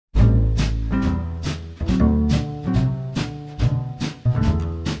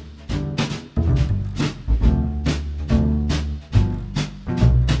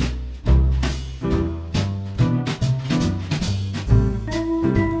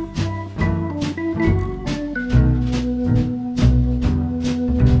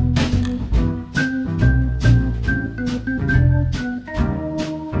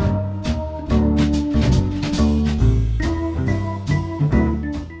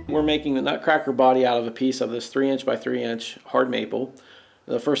we're making the Nutcracker body out of a piece of this 3" by 3" hard maple.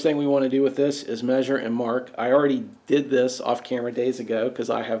 The first thing we want to do with this is measure and mark. I already did this off camera days ago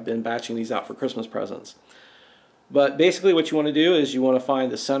because I have been batching these out for Christmas presents. But basically what you want to do is you want to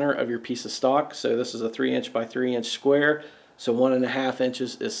find the center of your piece of stock. So this is a 3" by 3" square. So 1½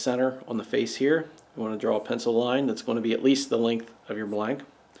 inches is center on the face here. You want to draw a pencil line that's going to be at least the length of your blank.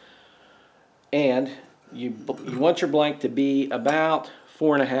 And you want your blank to be about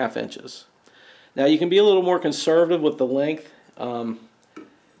 4½ inches. Now you can be a little more conservative with the length.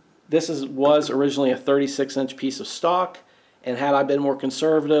 This was originally a 36" piece of stock, and had I been more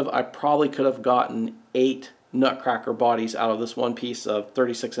conservative, I probably could have gotten 8 Nutcracker bodies out of this one piece of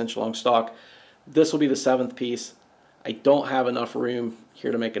 36" long stock. This will be the 7th piece. I don't have enough room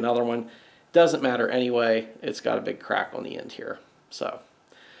here to make another one. Doesn't matter anyway, it's got a big crack on the end here.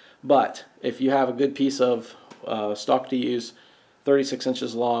 But if you have a good piece of stock to use, 36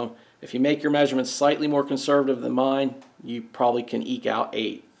 inches long, if you make your measurements slightly more conservative than mine, you probably can eke out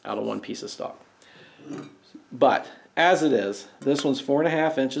 8 out of one piece of stock. But as it is, this one's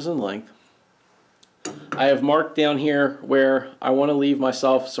 4½ inches in length. I have marked down here where I want to leave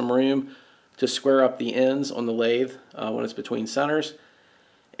myself some room to square up the ends on the lathe when it's between centers.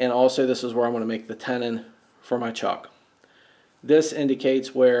 And also this is where I'm going to make the tenon for my chuck. This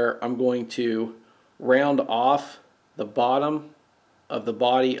indicates where I'm going to round off the bottom of the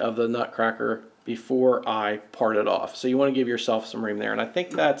body of the Nutcracker before I part it off. So you want to give yourself some room there, and I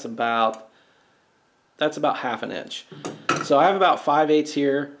think that's about ½ inch. So I have about 5/8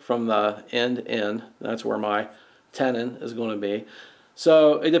 here from the end to end. That's where my tenon is going to be.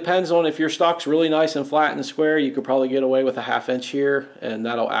 So it depends on if your stock's really nice and flat and square, you could probably get away with a ½ inch here, and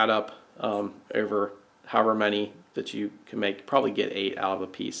that'll add up over however many that you can make. Probably get 8 out of a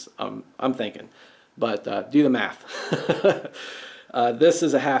piece, I'm thinking. But do the math. This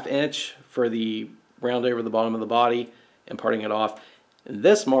is a ½ inch for the round over the bottom of the body and parting it off. And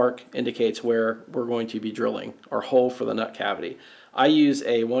this mark indicates where we're going to be drilling our hole for the nut cavity. I use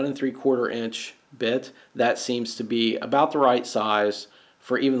a 1 3/4 inch bit. That seems to be about the right size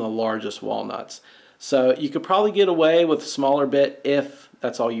for even the largest walnuts. So you could probably get away with a smaller bit if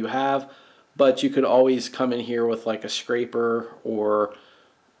that's all you have, but you could always come in here with like a scraper or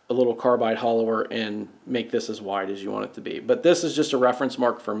a little carbide hollower and make this as wide as you want it to be. But this is just a reference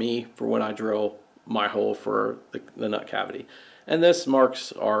mark for me for when I drill my hole for the nut cavity. And this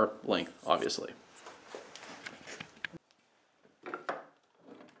marks our length, obviously.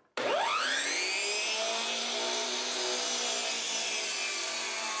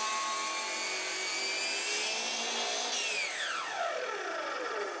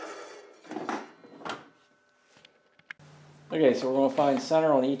 Okay, so we're going to find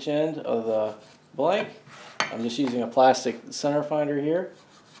center on each end of the blank. I'm just using a plastic center finder here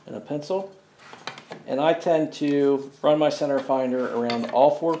and a pencil. And I tend to run my center finder around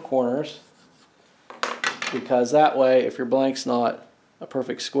all 4 corners, because that way, if your blank's not a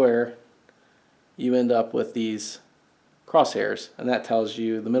perfect square, you end up with these crosshairs, and that tells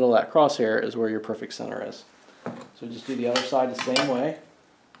you the middle of that crosshair is where your perfect center is. So just do the other side the same way.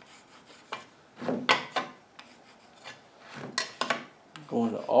 Go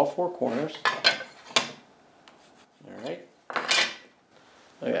into all 4 corners. Alright.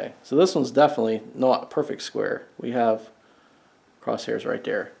 Okay, so this one's definitely not a perfect square. We have crosshairs right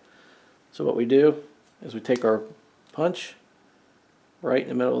there. So what we do is we take our punch right in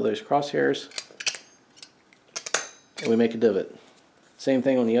the middle of those crosshairs and we make a divot. Same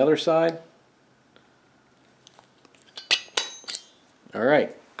thing on the other side.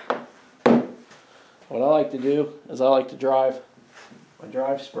 Alright. What I like to do is I like to drive my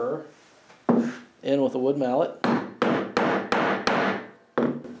drive spur in with a wood mallet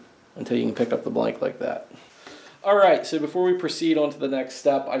until you can pick up the blank like that. Alright, so before we proceed on to the next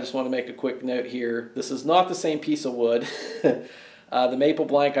step, I just want to make a quick note here. This is not the same piece of wood. The maple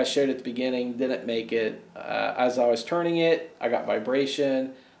blank I showed at the beginning didn't make it. As I was turning it, I got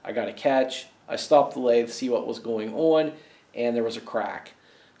vibration, I got a catch, I stopped the lathe to see what was going on, and there was a crack.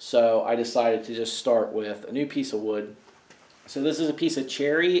 So I decided to just start with a new piece of wood. So this is a piece of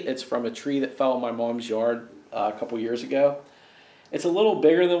cherry. It's from a tree that fell in my mom's yard a couple years ago. It's a little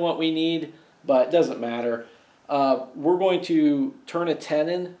bigger than what we need, but it doesn't matter. We're going to turn a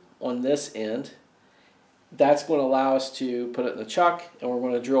tenon on this end. That's going to allow us to put it in the chuck, and we're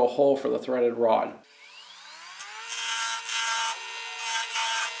going to drill a hole for the threaded rod.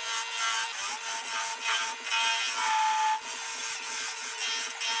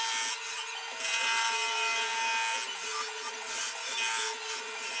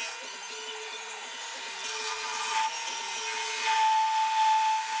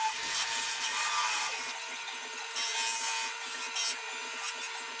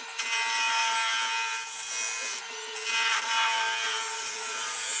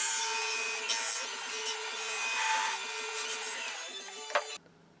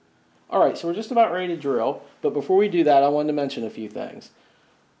 Alright, so we're just about ready to drill, but before we do that I wanted to mention a few things.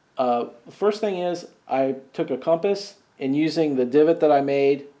 The first thing is I took a compass and using the divot that I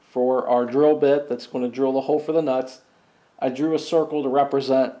made for our drill bit that's going to drill the hole for the nuts, I drew a circle to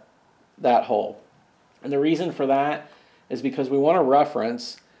represent that hole. And the reason for that is because we want to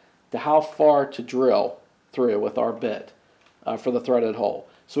reference to how far to drill through with our bit for the threaded hole.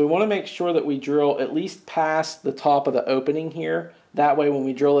 So we want to make sure that we drill at least past the top of the opening here. That way when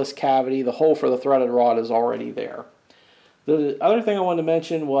we drill this cavity, the hole for the threaded rod is already there. The other thing I wanted to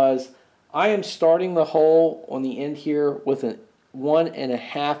mention was I am starting the hole on the end here with a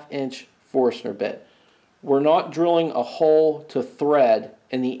 1.5 inch Forstner bit. We're not drilling a hole to thread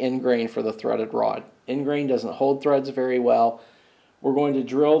in the end grain for the threaded rod. End grain doesn't hold threads very well. We're going to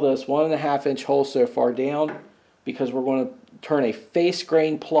drill this 1.5 inch hole so far down because we're going to turn a face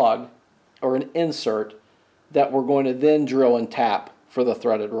grain plug or an insert that we're going to then drill and tap for the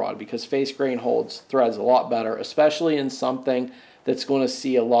threaded rod, because face grain holds threads a lot better, especially in something that's going to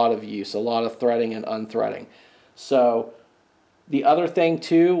see a lot of use, a lot of threading and unthreading. So the other thing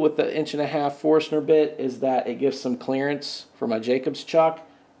too with the 1.5 Forstner bit is that it gives some clearance for my Jacob's chuck,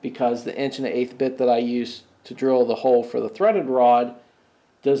 because the 1.1/8 bit that I use to drill the hole for the threaded rod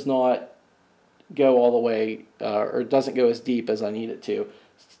does not go all the way, or doesn't go as deep as I need it to.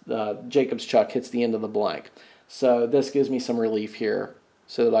 Jacob's chuck hits the end of the blank. So this gives me some relief here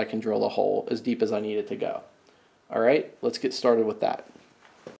so that I can drill the hole as deep as I need it to go. Alright, let's get started with that.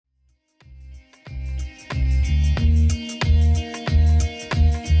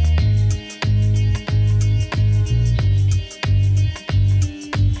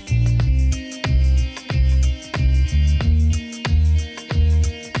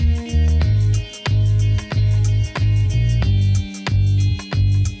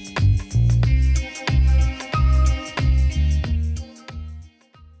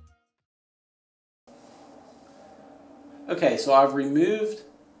 Okay, so I've removed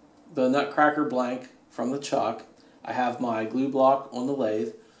the Nutcracker blank from the chuck. I have my glue block on the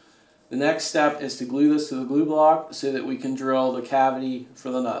lathe. The next step is to glue this to the glue block so that we can drill the cavity for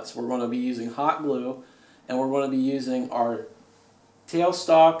the nuts. We're going to be using hot glue, and we're going to be using our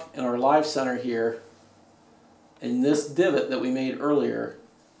tailstock and our live center here in this divot that we made earlier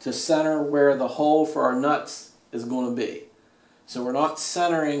to center where the hole for our nuts is going to be. So we're not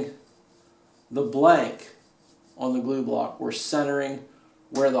centering the blank on the glue block, we're centering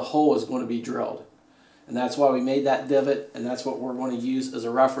where the hole is going to be drilled. And that's why we made that divot, and that's what we're going to use as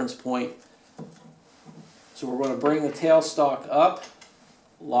a reference point. So we're going to bring the tailstock up,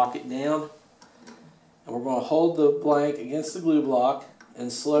 lock it down, and we're going to hold the blank against the glue block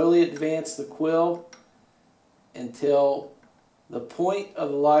and slowly advance the quill until the point of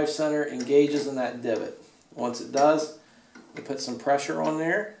the live center engages in that divot. Once it does, we put some pressure on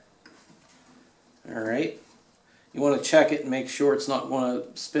there. Alright. You want to check it and make sure it's not going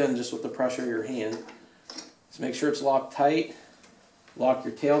to spin just with the pressure of your hand. So make sure it's locked tight. Lock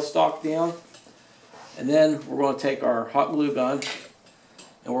your tailstock down. And then we're going to take our hot glue gun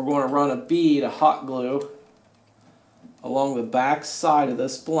and we're going to run a bead of hot glue along the back side of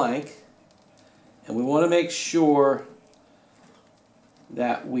this blank. And we want to make sure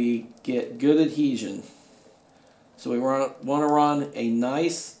that we get good adhesion. So we want to run a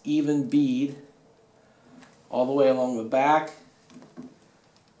nice even bead all the way along the back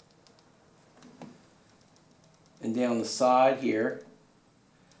and down the side here.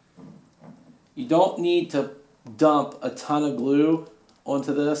 You don't need to dump a ton of glue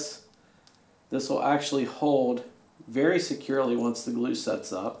onto this. This will actually hold very securely once the glue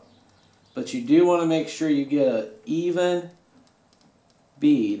sets up. But you do want to make sure you get an even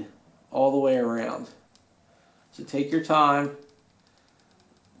bead all the way around. So take your time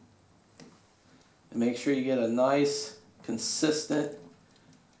and make sure you get a nice, consistent,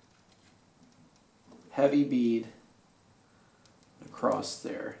 heavy bead across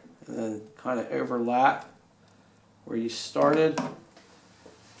there. And then kind of overlap where you started,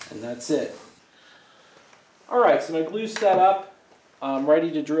 and that's it. Alright, so my glue's set up. I'm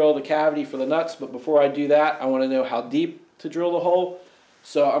ready to drill the cavity for the nuts, but before I do that, I want to know how deep to drill the hole.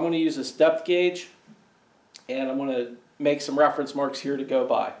 So I'm going to use this depth gauge, and I'm going to make some reference marks here to go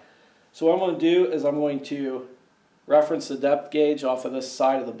by. So what I'm going to do is I'm going to reference the depth gauge off of this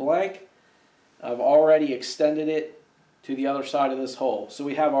side of the blank. I've already extended it to the other side of this hole. So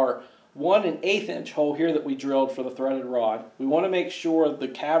we have our 1.1/8 inch hole here that we drilled for the threaded rod. We want to make sure the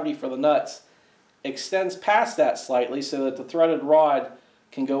cavity for the nuts extends past that slightly so that the threaded rod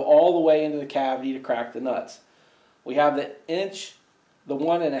can go all the way into the cavity to crack the nuts. We have the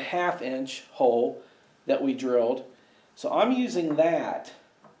 1.5 inch hole that we drilled. So I'm using that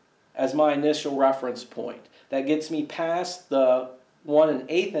as my initial reference point. That gets me past the 1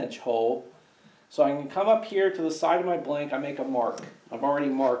 1/8 inch hole. So I can come up here to the side of my blank, I make a mark. I've already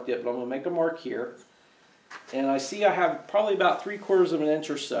marked it, but I'm going to make a mark here. And I see I have probably about 3/4 of an inch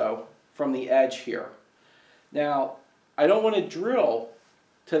or so from the edge here. Now, I don't want to drill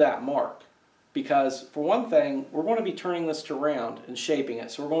to that mark because, for one thing, we're going to be turning this to round and shaping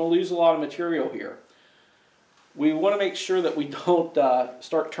it. So we're going to lose a lot of material here. We want to make sure that we don't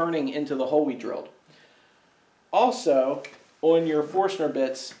start turning into the hole we drilled. Also, on your Forstner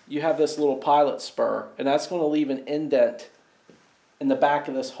bits, you have this little pilot spur, and that's going to leave an indent in the back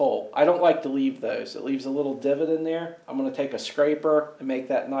of this hole. I don't like to leave those. It leaves a little divot in there. I'm going to take a scraper and make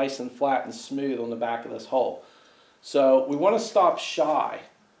that nice and flat and smooth on the back of this hole. So we want to stop shy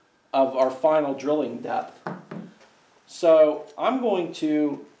of our final drilling depth. So I'm going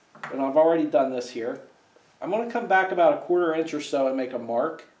to, and I've already done this here, I'm going to come back about 1/4 inch or so and make a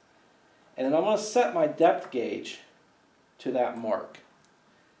mark. And then I'm going to set my depth gauge to that mark.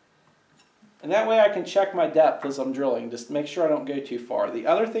 And that way I can check my depth as I'm drilling, just make sure I don't go too far. The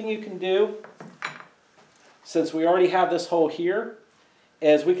other thing you can do, since we already have this hole here,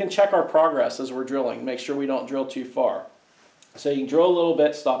 is we can check our progress as we're drilling, make sure we don't drill too far. So you can drill a little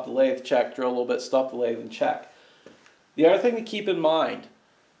bit, stop the lathe, check, drill a little bit, stop the lathe, and check. The other thing to keep in mind,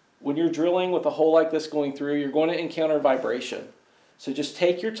 when you're drilling with a hole like this going through, you're going to encounter vibration. So just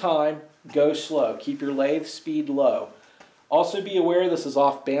take your time, go slow, keep your lathe speed low. Also be aware this is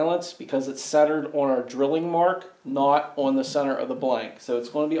off balance because it's centered on our drilling mark, not on the center of the blank. So it's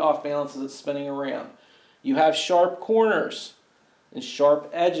going to be off balance as it's spinning around. You have sharp corners and sharp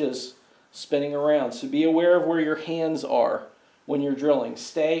edges spinning around, so be aware of where your hands are when you're drilling.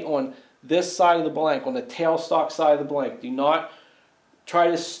 Stay on this side of the blank, on the tailstock side of the blank. Do not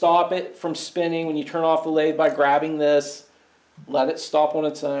try to stop it from spinning when you turn off the lathe by grabbing this. Let it stop on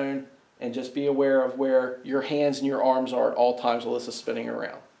its own. And just be aware of where your hands and your arms are at all times while this is spinning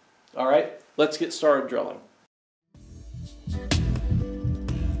around. All right, let's get started drilling.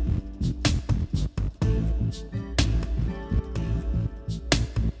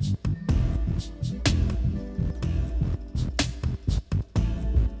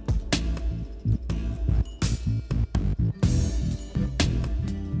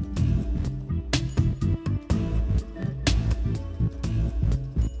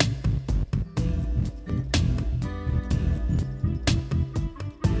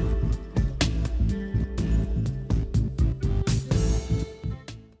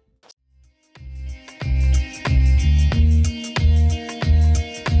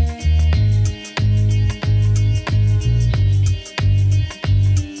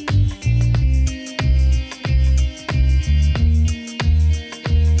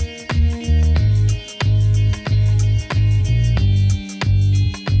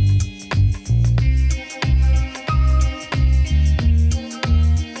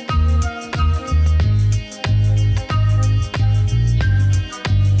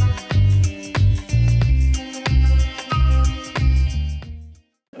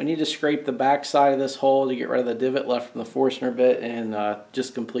 I need to scrape the back side of this hole to get rid of the divot left from the Forstner bit and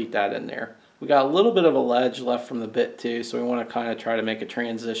just complete that in there. We got a little bit of a ledge left from the bit too, so we want to kind of try to make a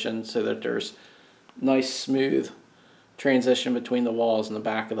transition so that there's nice smooth transition between the walls and the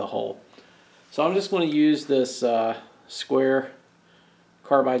back of the hole. So I'm just going to use this square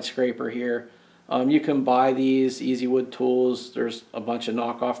carbide scraper here. You can buy these Easy Wood tools. There's a bunch of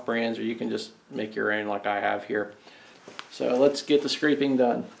knockoff brands, or you can just make your own like I have here. So let's get the scraping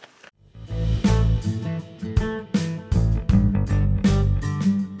done.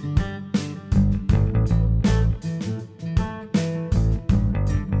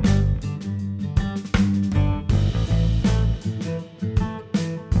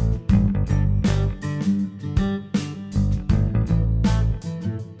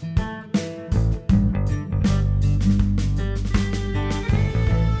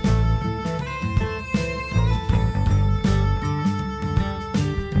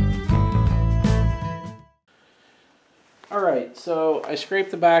 Alright, so I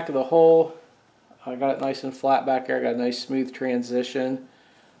scraped the back of the hole. I got it nice and flat back there. I got a nice smooth transition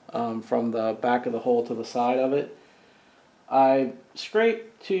from the back of the hole to the side of it. I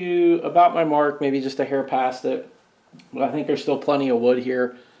scraped to about my mark, maybe just a hair past it. But I think there's still plenty of wood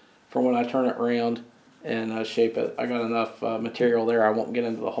here for when I turn it around and shape it. I got enough material there, I won't get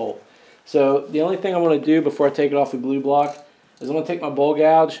into the hole. So the only thing I want to do before I take it off the glue block is I'm going to take my bowl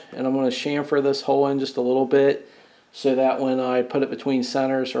gouge and I'm going to chamfer this hole in just a little bit, so that when I put it between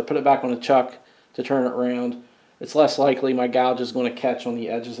centers or put it back on a chuck to turn it around, it's less likely my gouge is going to catch on the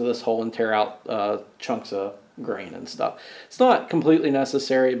edges of this hole and tear out chunks of grain and stuff. It's not completely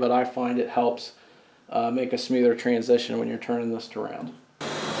necessary, but I find it helps make a smoother transition when you're turning this around.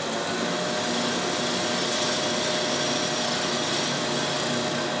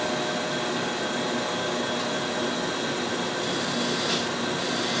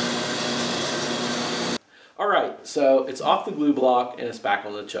 Alright, so it's off the glue block and it's back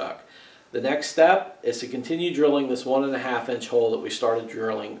on the chuck. The next step is to continue drilling this 1.5 inch hole that we started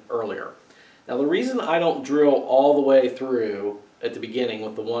drilling earlier. Now the reason I don't drill all the way through at the beginning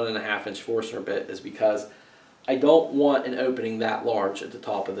with the 1.5 inch Forstner bit is because I don't want an opening that large at the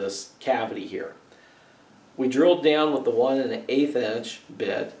top of this cavity here. We drilled down with the 1.8 inch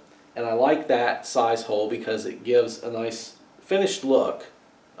bit, and I like that size hole because it gives a nice finished look,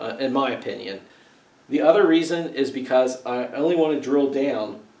 in my opinion. The other reason is because I only want to drill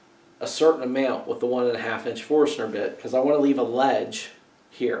down a certain amount with the 1.5 inch Forstner bit because I want to leave a ledge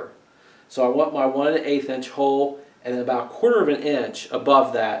here. So I want my 1.8 inch hole, and then about 1/4 of an inch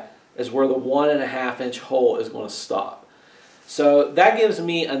above that is where the 1.5 inch hole is going to stop. So that gives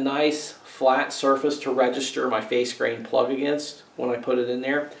me a nice flat surface to register my face grain plug against when I put it in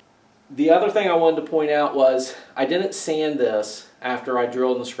there. The other thing I wanted to point out was I didn't sand this after I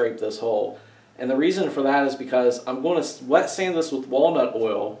drilled and scraped this hole. And the reason for that is because I'm going to wet sand this with walnut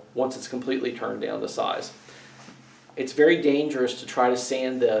oil once it's completely turned down to size. It's very dangerous to try to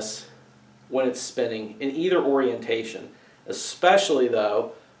sand this when it's spinning in either orientation, especially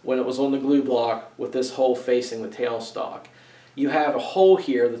though when it was on the glue block with this hole facing the tailstock. You have a hole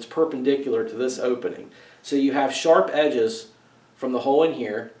here that's perpendicular to this opening. So you have sharp edges from the hole in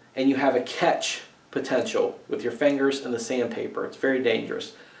here, and you have a catch potential with your fingers and the sandpaper. It's very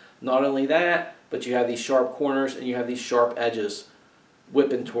dangerous. Not only that, but you have these sharp corners and you have these sharp edges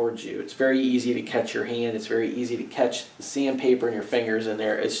whipping towards you. It's very easy to catch your hand. It's very easy to catch the sandpaper in your fingers in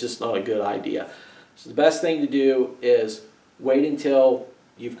there. It's just not a good idea. So the best thing to do is wait until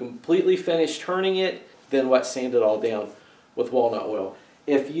you've completely finished turning it, then wet sand it all down with walnut oil.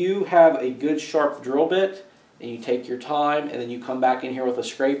 If you have a good sharp drill bit and you take your time and then you come back in here with a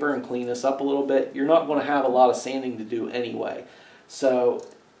scraper and clean this up a little bit, you're not going to have a lot of sanding to do anyway. So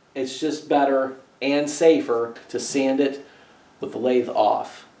it's just better and safer to sand it with the lathe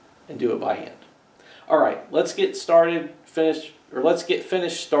off and do it by hand. Alright, let's get started, let's get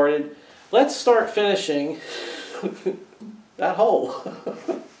finished started. Let's start finishing that hole.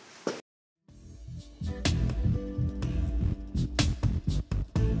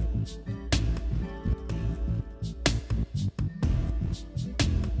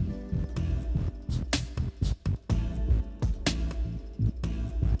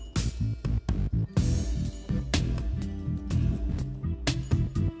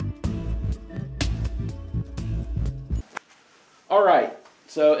 Alright,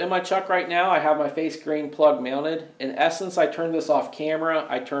 so in my chuck right now I have my face grain plug mounted. In essence, I turned this off camera.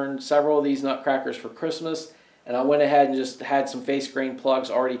 I turned several of these Nutcrackers for Christmas, and I went ahead and just had some face grain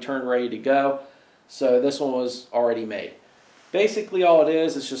plugs already turned ready to go. So this one was already made. Basically all it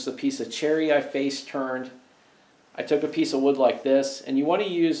is just a piece of cherry I face turned. I took a piece of wood like this, and you want to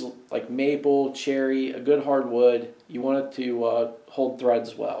use like maple, cherry, a good hard wood. You want it to hold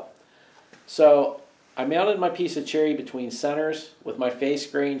threads well. So I mounted my piece of cherry between centers with my face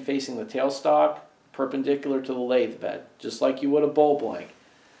grain facing the tailstock perpendicular to the lathe bed, just like you would a bowl blank.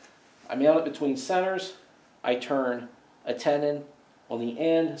 I mount it between centers. I turn a tenon on the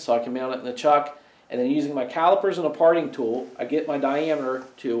end so I can mount it in the chuck, and then using my calipers and a parting tool, I get my diameter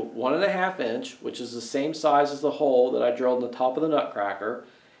to 1.5 inch, which is the same size as the hole that I drilled in the top of the Nutcracker,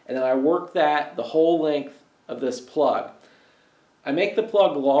 and then I work that the whole length of this plug. I make the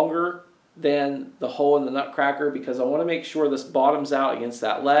plug longer than the hole in the Nutcracker because I want to make sure this bottoms out against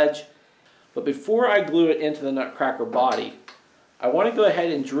that ledge. But before I glue it into the Nutcracker body, I want to go ahead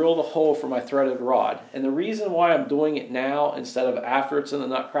and drill the hole for my threaded rod. And the reason why I'm doing it now instead of after it's in the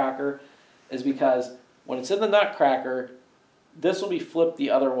Nutcracker is because when it's in the Nutcracker, this will be flipped the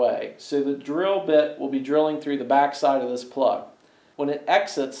other way. So the drill bit will be drilling through the back side of this plug. When it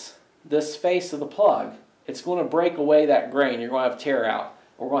exits this face of the plug, it's going to break away that grain. You're going to have tear out.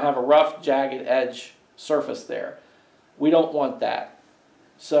 We're going to have a rough, jagged edge surface there. We don't want that.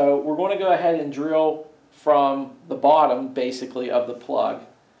 So we're going to go ahead and drill from the bottom, basically, of the plug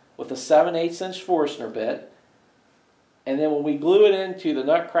with a 7/8 inch Forstner bit. And then when we glue it into the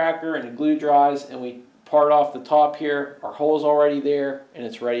Nutcracker and the glue dries and we part off the top here, our hole's already there and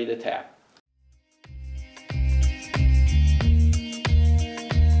it's ready to tap.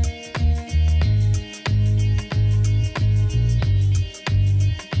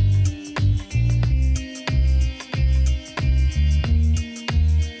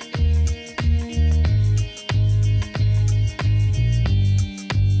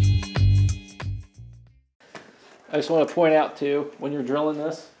 I just want to point out too, when you're drilling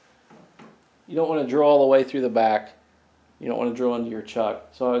this, you don't want to drill all the way through the back. You don't want to drill into your chuck.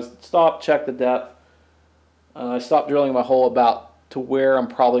 So I stopped, checked the depth. I stopped drilling my hole about to where I'm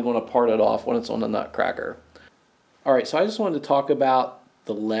probably going to part it off when it's on the Nutcracker. Alright, so I just wanted to talk about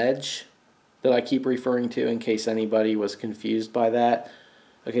the ledge that I keep referring to in case anybody was confused by that.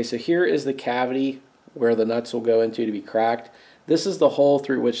 Okay, so here is the cavity where the nuts will go into to be cracked. This is the hole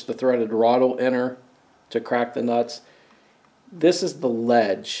through which the threaded rod will enter to crack the nuts. This is the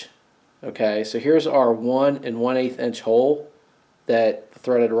ledge. Okay, so here's our 1 1/8 inch hole that the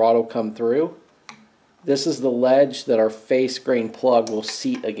threaded rod will come through. This is the ledge that our face grain plug will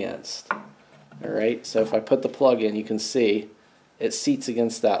seat against. Alright, so if I put the plug in, you can see it seats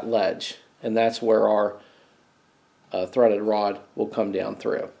against that ledge, and that's where our threaded rod will come down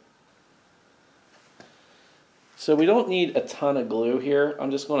through. So we don't need a ton of glue here.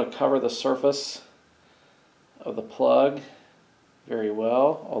 I'm just going to cover the surface of the plug very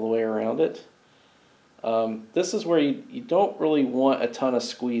well all the way around it. This is where you don't really want a ton of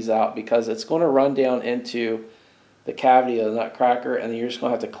squeeze out because it's going to run down into the cavity of the Nutcracker, and then you're just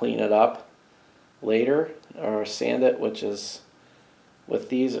going to have to clean it up later or sand it, which is with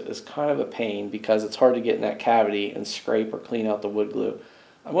these is kind of a pain because it's hard to get in that cavity and scrape or clean out the wood glue.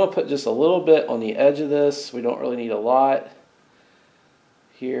 I'm going to put just a little bit on the edge of this. We don't really need a lot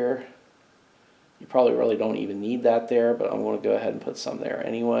here. You probably really don't even need that there, but I'm going to go ahead and put some there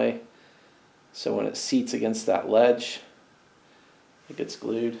anyway. So when it seats against that ledge, it gets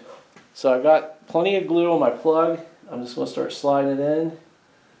glued. So I've got plenty of glue on my plug. I'm just going to start sliding it in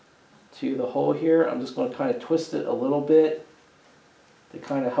to the hole here. I'm just going to kind of twist it a little bit to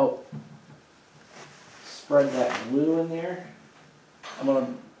kind of help spread that glue in there. I'm going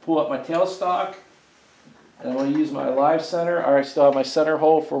to pull up my tailstock, and I'm going to use my live center. I still have my center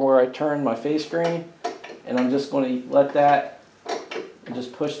hole for where I turn my face grain, and I'm just going to let that and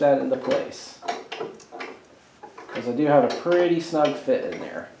just push that into place because I do have a pretty snug fit in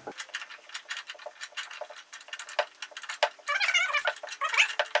there.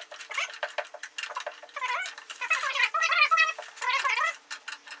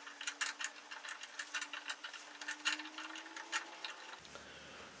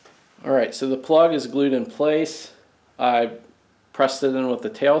 Alright, so the plug is glued in place. I pressed it in with the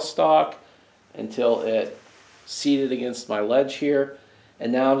tailstock until it seated against my ledge here.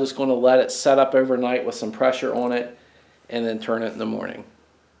 And now I'm just going to let it set up overnight with some pressure on it and then turn it in the morning.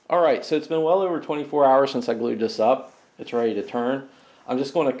 Alright, so it's been well over 24 hours since I glued this up. It's ready to turn. I'm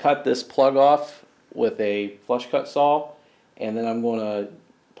just going to cut this plug off with a flush cut saw, and then I'm going to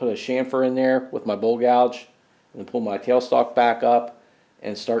put a chamfer in there with my bowl gouge and pull my tailstock back up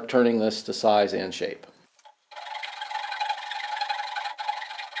and start turning this to size and shape.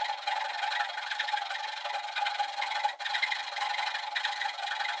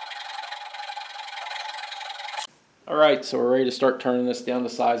 Alright, so we're ready to start turning this down to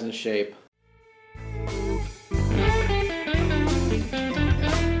size and shape.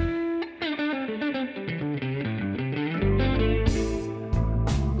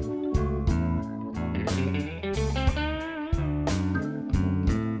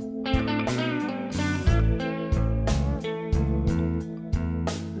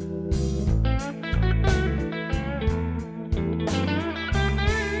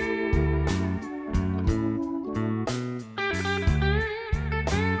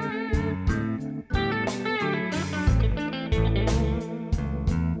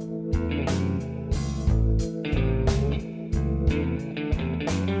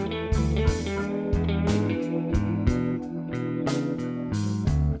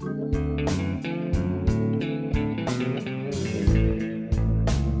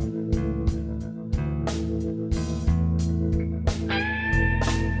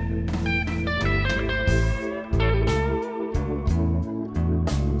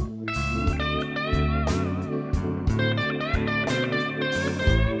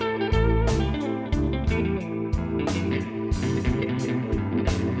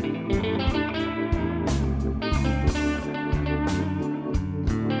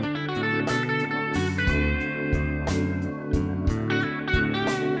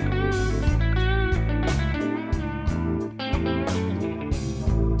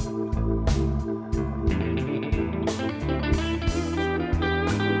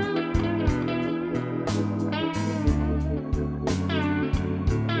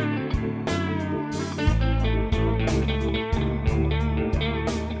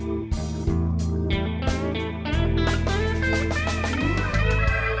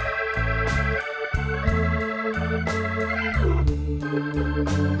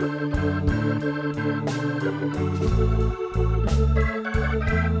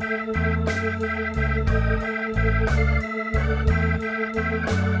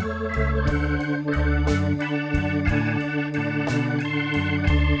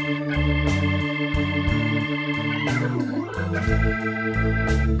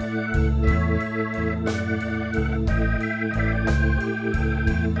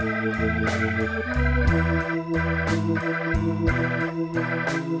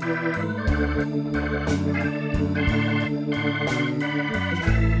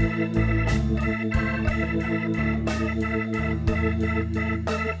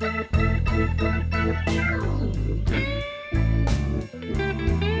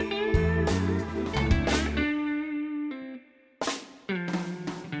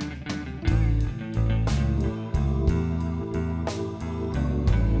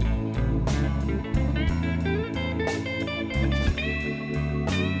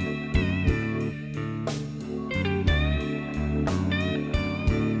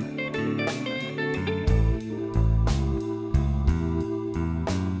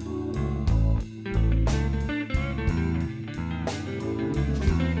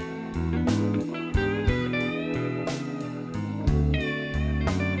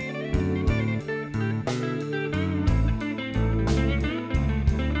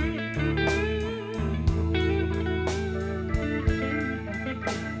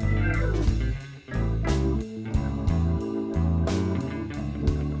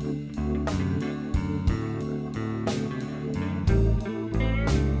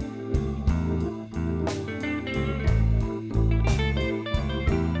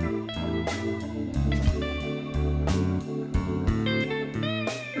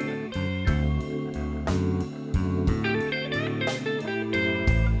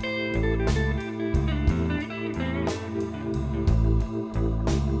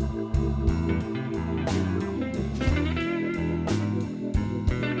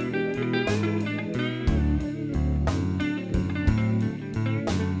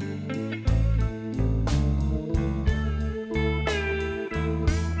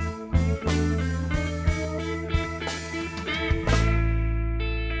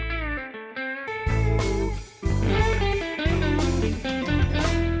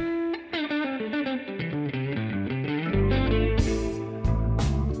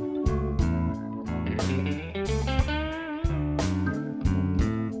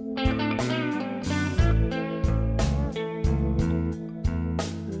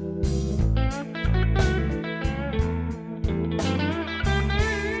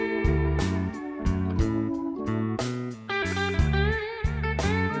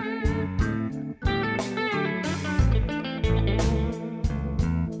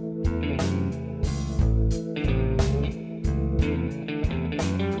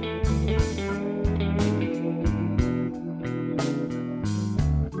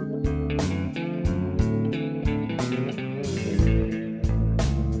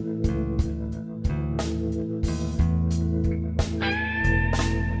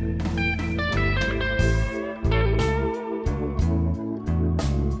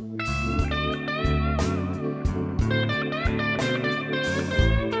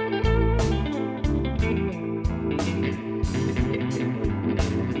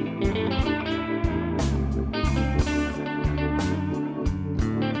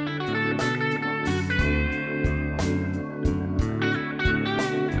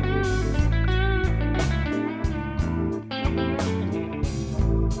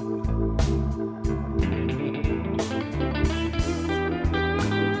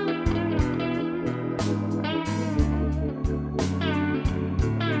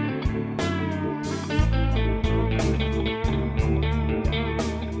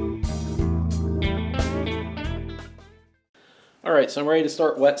 Alright, so I'm ready to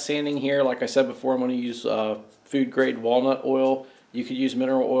start wet sanding here. Like I said before, I'm going to use food grade walnut oil. You could use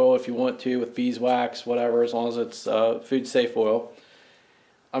mineral oil if you want to, with beeswax, whatever, as long as it's food safe oil.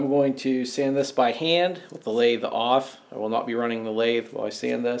 I'm going to sand this by hand with the lathe off. I will not be running the lathe while I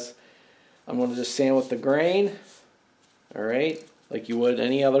sand this. I'm going to just sand with the grain, alright, like you would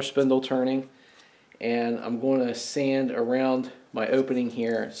any other spindle turning. And I'm going to sand around my opening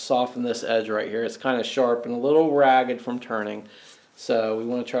here, soften this edge right here. It's kind of sharp and a little ragged from turning, so we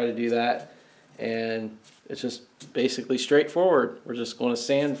want to try to do that. And it's just basically straightforward. We're just going to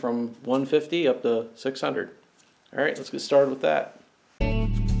sand from 150 up to 600. Alright, let's get started with that.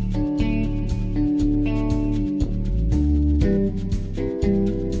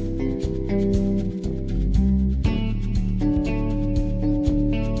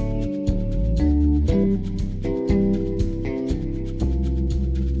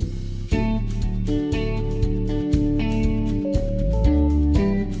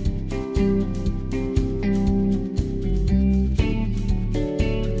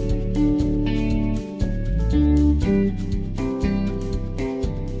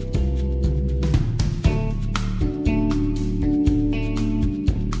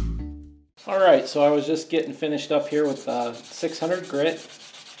 Alright, so I was just getting finished up here with 600 grit.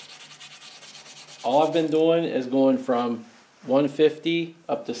 All I've been doing is going from 150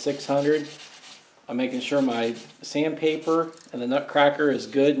 up to 600. I'm making sure my sandpaper and the Nutcracker is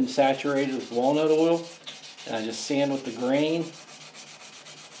good and saturated with walnut oil. And I just sand with the grain.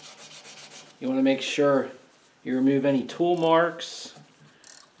 You want to make sure you remove any tool marks,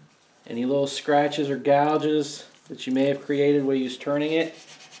 any little scratches or gouges that you may have created while you was turning it.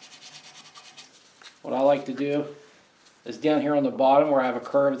 What I like to do is down here on the bottom where I have a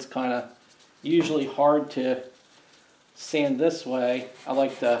curve, it's kind of usually hard to sand this way. I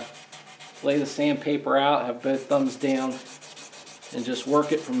like to lay the sandpaper out, have both thumbs down, and just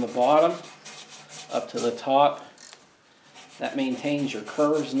work it from the bottom up to the top. That maintains your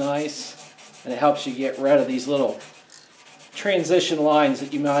curves nice, and it helps you get rid of these little transition lines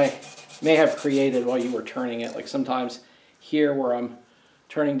that you may have created while you were turning it. Like sometimes here where I'm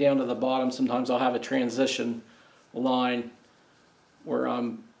turning down to the bottom, sometimes I'll have a transition line where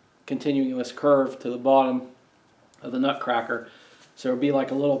I'm continuing this curve to the bottom of the Nutcracker. So it'll be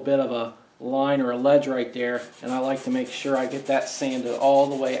like a little bit of a line or a ledge right there, and I like to make sure I get that sanded all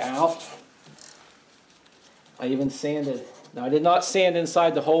the way out. I even sanded, now I did not sand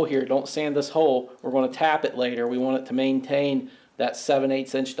inside the hole here. Don't sand this hole. We're going to tap it later. We want it to maintain that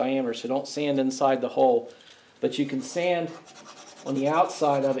 7/8 inch diameter, so don't sand inside the hole. But you can sand on the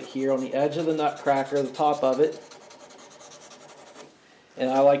outside of it here, on the edge of the Nutcracker, the top of it. And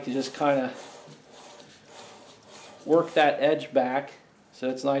I like to just kind of work that edge back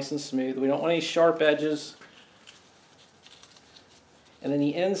so it's nice and smooth. We don't want any sharp edges. And then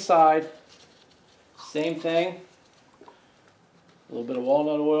the inside, same thing. A little bit of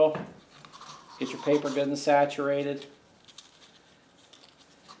walnut oil. Get your paper good and saturated.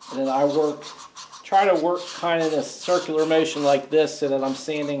 And then I try to work kind of in a circular motion like this so that I'm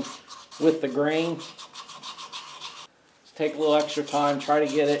sanding with the grain. Just take a little extra time, try to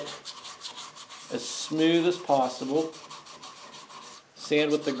get it as smooth as possible.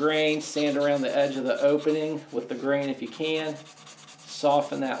 Sand with the grain, sand around the edge of the opening with the grain if you can.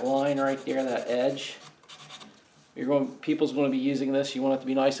 Soften that line right there, that edge. People's going to be using this. You want it to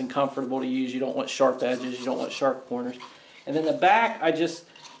be nice and comfortable to use. You don't want sharp edges. You don't want sharp corners. And then the back, I just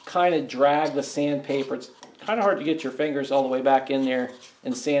kind of drag the sandpaper. It's kind of hard to get your fingers all the way back in there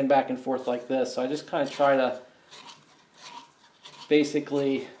and sand back and forth like this. So I just kind of try to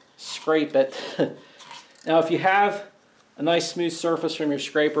basically scrape it. Now if you have a nice smooth surface from your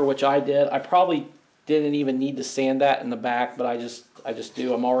scraper, which I did, I probably didn't even need to sand that in the back, but I just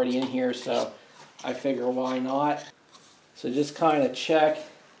do. I'm already in here, so I figure why not. So just kind of check.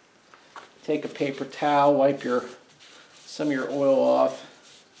 Take a paper towel, wipe some of your oil off.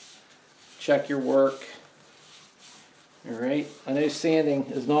 Check your work. Alright, I know sanding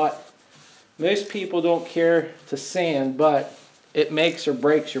is not, most people don't care to sand, but it makes or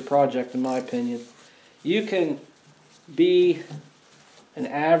breaks your project in my opinion. You can be an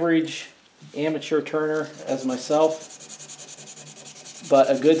average amateur turner as myself, but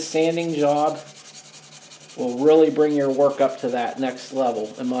a good sanding job will really bring your work up to that next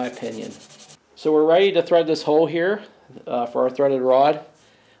level in my opinion. So we're ready to thread this hole here for our threaded rod.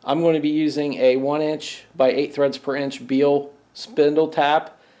 I'm going to be using a 1 inch by 8 threads per inch Beal spindle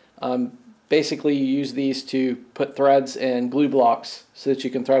tap. Basically you use these to put threads in glue blocks so that you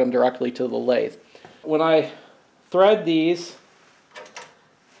can thread them directly to the lathe. When I thread these,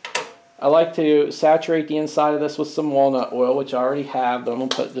 I like to saturate the inside of this with some walnut oil, which I already have, but I'm going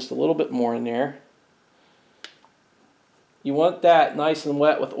to put just a little bit more in there. You want that nice and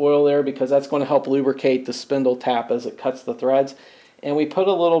wet with oil there because that's going to help lubricate the spindle tap as it cuts the threads. And we put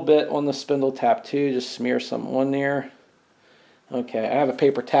a little bit on the spindle tap too, just smear some on there. Okay, I have a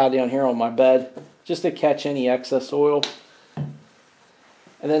paper towel down here on my bed just to catch any excess oil. And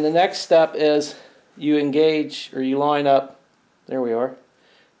then the next step is you engage, or you line up, there we are.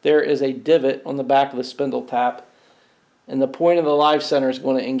 There is a divot on the back of the spindle tap, and the point of the live center is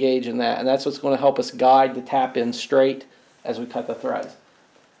going to engage in that, and that's what's going to help us guide the tap in straight as we cut the threads.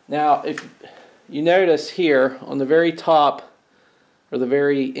 Now, if you notice here on the very top, or the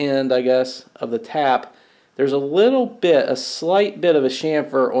very end, I guess, of the tap, there's a slight bit of a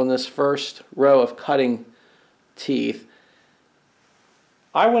chamfer on this first row of cutting teeth.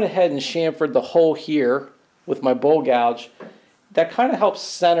 I went ahead and chamfered the hole here with my bowl gouge. That kind of helps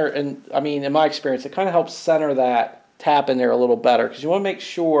center, and I mean, in my experience, it kind of helps center that tap in there a little better, because you want to make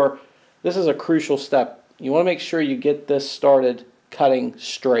sure, this is a crucial step, you want to make sure you get this started cutting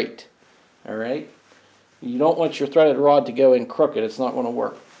straight. Alright? You don't want your threaded rod to go in crooked. It's not going to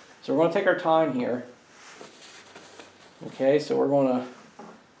work. So we're going to take our time here. Okay, so we're going to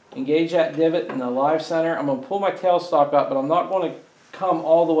Engage that divot in the live center. I'm going to pull my tailstock up, but I'm not going to come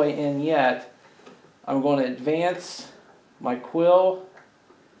all the way in yet. I'm going to advance my quill,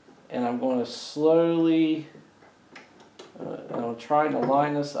 and I'm going to slowly, I'm trying to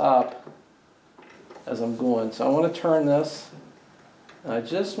line this up as I'm going. So I want to turn this. I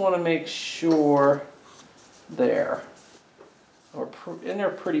just want to make sure there. We're in there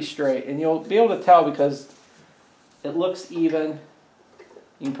pretty straight, and you'll be able to tell because it looks even.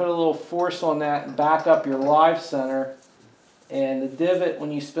 You can put a little force on that and back up your live center, and the divot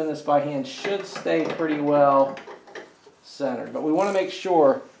when you spin this by hand should stay pretty well centered. But we want to make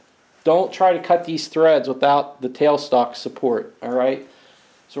sure, don't try to cut these threads without the tailstock support. Alright,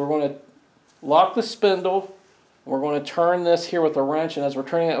 so we're going to lock the spindle. We're going to turn this here with a wrench, and as we're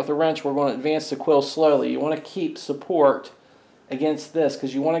turning it with a wrench, we're going to advance the quill slowly. You want to keep support against this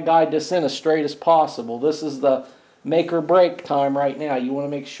because you want to guide this in as straight as possible. This is the make or break time right now. You want to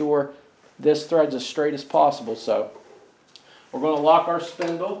make sure this thread's as straight as possible. So we're going to lock our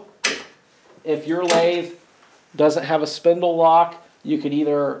spindle. If your lathe doesn't have a spindle lock, you could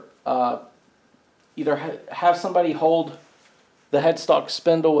either have somebody hold the headstock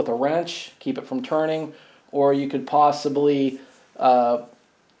spindle with a wrench, keep it from turning, or you could possibly,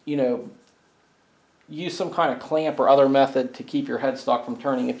 use some kind of clamp or other method to keep your headstock from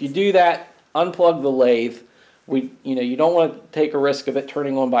turning. If you do that, unplug the lathe. You don't want to take a risk of it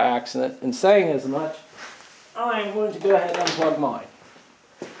turning on by accident. In saying as much, I'm going to go ahead and unplug mine.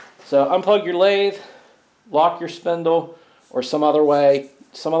 So unplug your lathe, lock your spindle, or some other way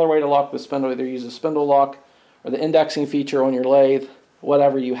to lock the spindle. Either use a spindle lock or the indexing feature on your lathe,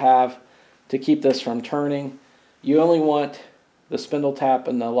 whatever you have to keep this from turning. You only want the spindle tap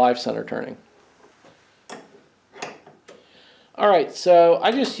and the live center turning. Alright, so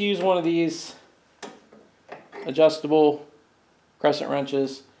I just use one of these adjustable crescent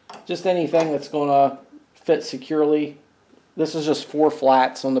wrenches, just anything that's going to fit securely. This is just 4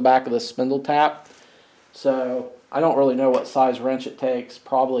 flats on the back of the spindle tap, so I don't really know what size wrench it takes.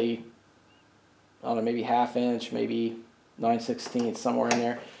 Probably, I don't know, maybe 1/2 inch, maybe 9/16, somewhere in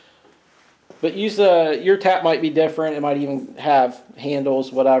there. But use your tap might be different. It might even have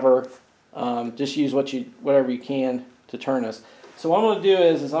handles, whatever. Just use whatever you can to turn this. So what I'm going to do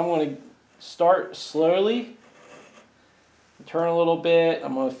is I'm going to start slowly, turn a little bit.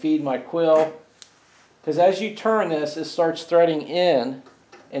 I'm going to feed my quill, because as you turn this, it starts threading in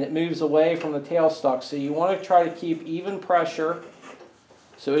and it moves away from the tailstock. So you want to try to keep even pressure.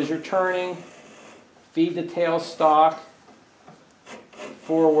 So as you're turning, feed the tailstock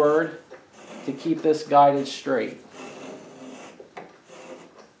forward to keep this guided straight.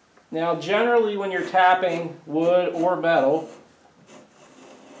 Now generally when you're tapping wood or metal,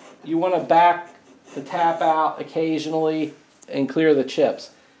 you want to back the tap out occasionally and clear the chips.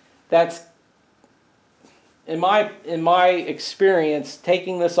 That's, in my experience,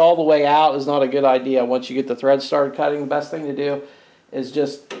 taking this all the way out is not a good idea. Once you get the thread started cutting, the best thing to do is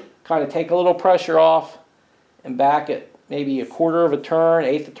just kind of take a little pressure off and back it maybe 1/4 of a turn,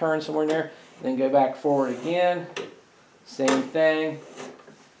 1/8 of a turn, somewhere in there, then go back forward again. Same thing,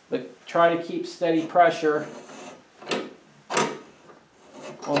 but try to keep steady pressure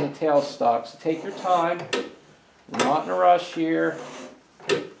on the tailstock. So take your time, not in a rush here.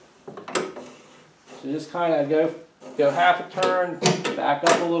 So just kind of go 1/2 a turn, back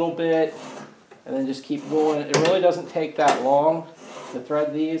up a little bit, and then just keep going. It really doesn't take that long to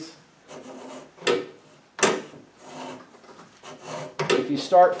thread these. If you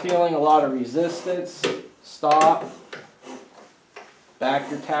start feeling a lot of resistance, stop, back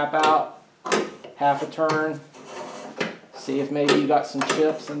your tap out 1/2 a turn, see if maybe you got some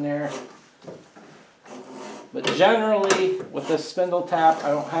chips in there. But generally, with this spindle tap, I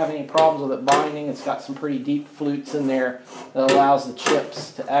don't have any problems with it binding. It's got some pretty deep flutes in there that allows the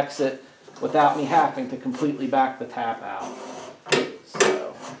chips to exit without me having to completely back the tap out.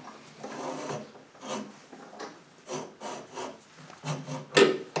 So,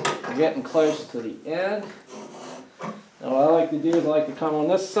 we're getting close to the end. Now what I like to do is I like to come on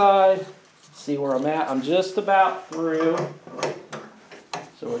this side, see where I'm at. I'm just about through.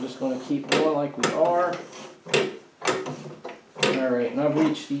 So we're just going to keep going like we are. Alright, and I've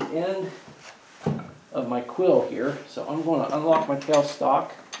reached the end of my quill here. So I'm going to unlock my tailstock.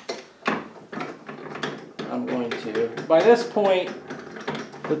 I'm going to, by this point,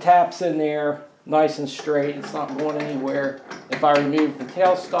 the tap's in there nice and straight. It's not going anywhere if I remove the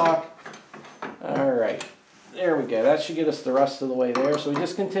tailstock. Alright, there we go. That should get us the rest of the way there. So we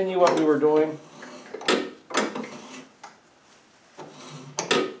just continue what we were doing.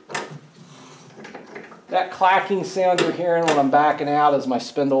 That clacking sound you're hearing when I'm backing out is my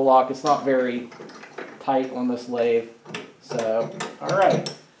spindle lock. It's not very tight on this lathe. So,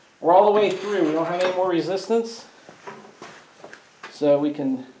 alright. We're all the way through. We don't have any more resistance. So we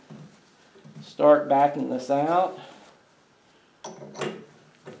can start backing this out.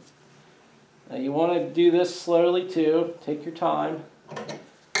 Now you want to do this slowly too. Take your time.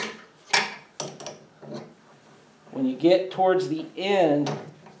 When you get towards the end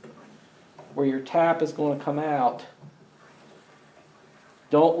where your tap is going to come out,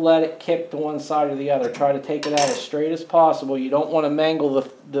 don't let it kick to one side or the other. Try to take it out as straight as possible. You don't want to mangle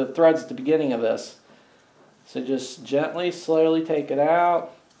the threads at the beginning of this. So just gently, slowly take it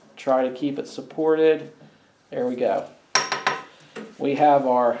out. Try to keep it supported. There we go. We have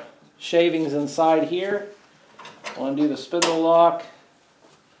our shavings inside here. Undo the spindle lock.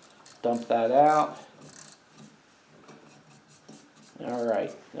 Dump that out.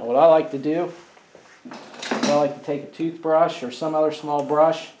 Alright, now what I like to do is I like to take a toothbrush or some other small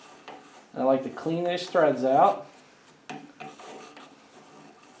brush. I like to clean those threads out.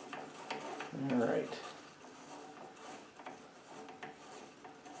 Alright.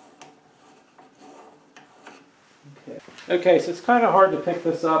 Okay, so it's kind of hard to pick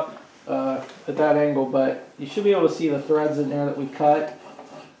this up at that angle, but you should be able to see the threads in there that we cut.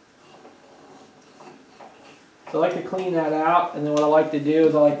 So I like to clean that out, and then what I like to do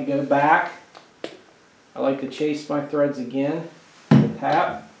is I like to go back. I like to chase my threads again with a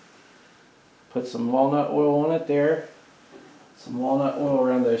tap. Put some walnut oil on it there. Some walnut oil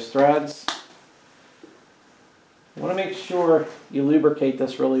around those threads. You want to make sure you lubricate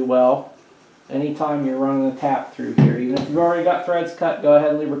this really well anytime you're running the tap through here. Even if you've already got threads cut, go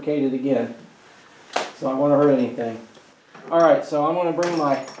ahead and lubricate it again. So I don't want to hurt anything. Alright, so I'm going to bring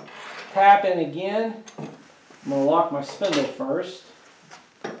my tap in again. I'm going to lock my spindle first.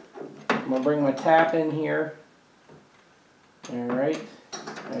 I'm going to bring my tap in here. Alright.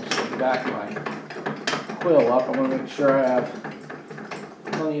 Actually back my quill up. I want to make sure I have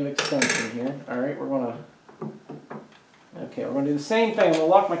plenty of extension here. Alright, we're going to do the same thing. I'm going to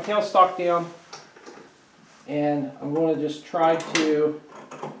lock my tailstock down. And I'm going to just try to,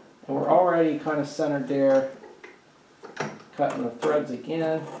 and we're already kind of centered there, cutting the threads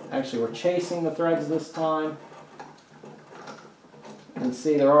again. Actually, we're chasing the threads this time. And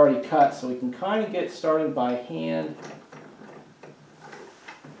see, they're already cut, so we can kind of get started by hand.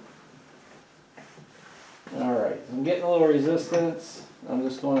 Alright, I'm getting a little resistance. I'm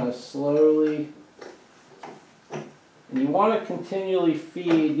just going to slowly, and you want to continually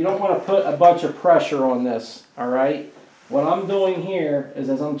feed. You don't want to put a bunch of pressure on this, alright? What I'm doing here is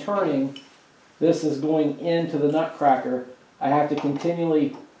as I'm turning, this is going into the Nutcracker. I have to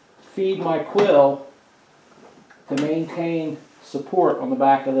continually feed my quill to maintain support on the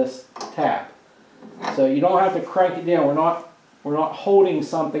back of this tap. So you don't have to crank it down. We're not holding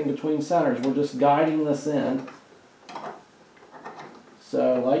something between centers. We're just guiding this in.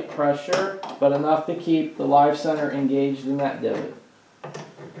 So light pressure, but enough to keep the live center engaged in that divot.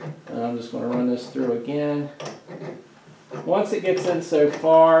 And I'm just going to run this through again. Once it gets in so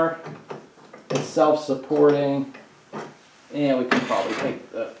far, it's self-supporting, and we can probably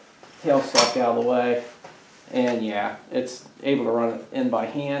take the tailstock out of the way. And yeah, it's able to run it in by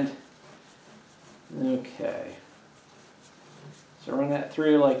hand. Okay. So run that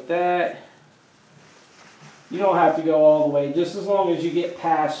through like that. You don't have to go all the way, just as long as you get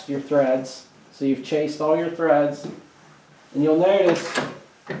past your threads. So you've chased all your threads. And you'll notice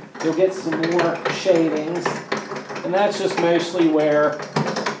you'll get some more shavings. And that's just mostly where,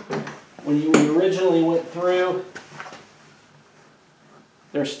 when you originally went through,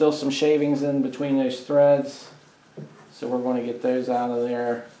 there's still some shavings in between those threads. So we're going to get those out of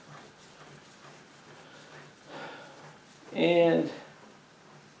there. And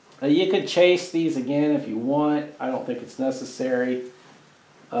you could chase these again if you want. I don't think it's necessary.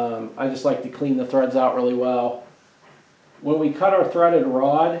 I just like to clean the threads out really well. When we cut our threaded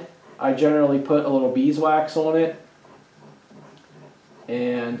rod, I generally put a little beeswax on it.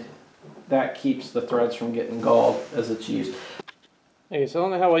 And that keeps the threads from getting galled as it's used. Okay, so I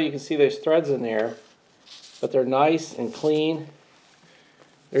don't know how well you can see those threads in there, but they're nice and clean.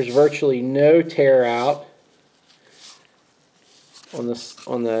 There's virtually no tear out on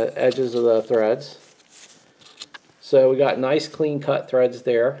the edges of the threads. So we got nice clean cut threads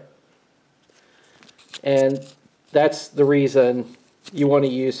there. And that's the reason you want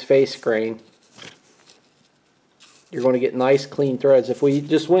to use face grain. You're going to get nice clean threads. If we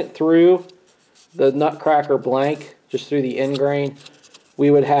just went through the Nutcracker blank, just through the end grain, we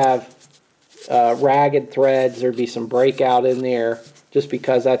would have ragged threads. There'd be some breakout in there. just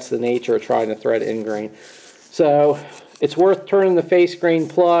because that's the nature of trying to thread end grain. So it's worth turning the face grain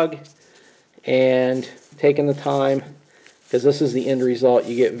plug and taking the time, because this is the end result.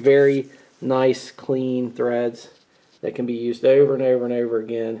 You get very nice clean threads that can be used over and over and over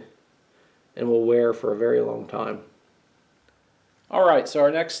again and will wear for a very long time. Alright, so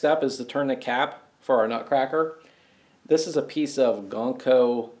our next step is to turn the cap for our Nutcracker. This is a piece of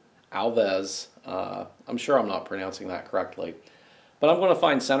Gonco Alves. I'm sure I'm not pronouncing that correctly. But I'm going to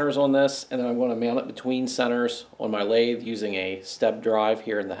find centers on this, and then I'm going to mount it between centers on my lathe using a step drive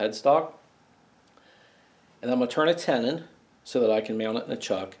here in the headstock. And I'm going to turn a tenon so that I can mount it in a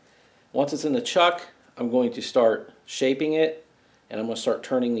chuck. Once it's in the chuck, I'm going to start shaping it, and I'm going to start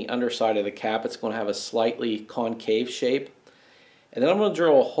turning the underside of the cap. It's going to have a slightly concave shape. And then I'm going to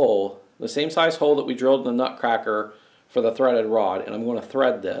drill a hole, the same size hole that we drilled in the Nutcracker for the threaded rod, and I'm going to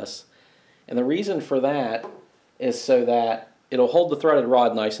thread this. And the reason for that is so that it'll hold the threaded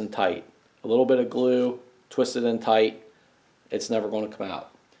rod nice and tight. A little bit of glue, twist it in tight, it's never going to come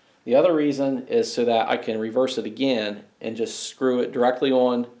out. The other reason is so that I can reverse it again and just screw it directly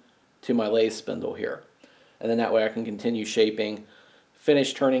on to my lathe spindle here. And then that way I can continue shaping,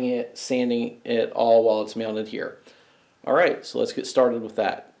 finish turning it, sanding it all while it's mounted here. Alright, so let's get started with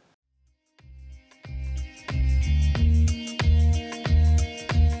that.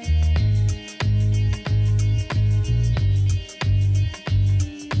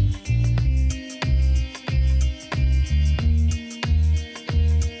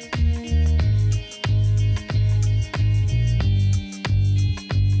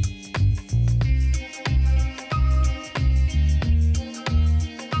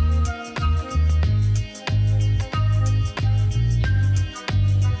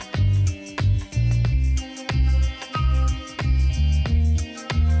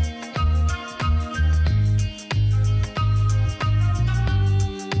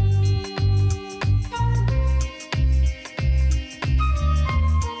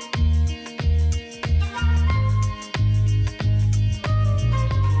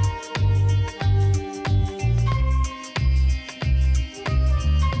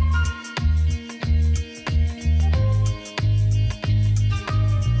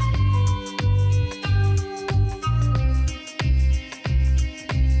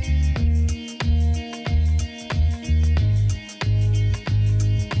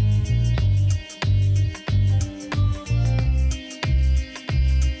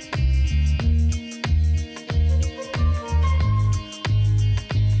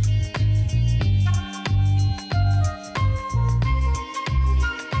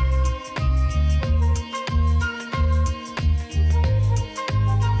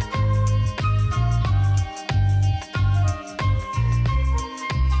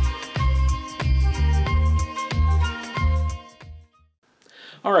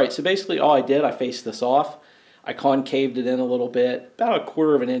 Alright, so basically all I did, I faced this off. I concaved it in a little bit, about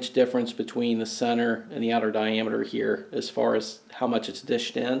 1/4 of an inch difference between the center and the outer diameter here as far as how much it's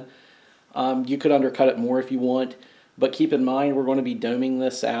dished in. You could undercut it more if you want, but keep in mind we're going to be doming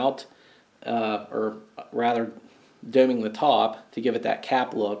this out, or rather doming the top to give it that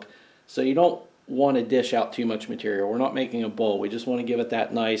cap look. So you don't want to dish out too much material. We're not making a bowl, we just want to give it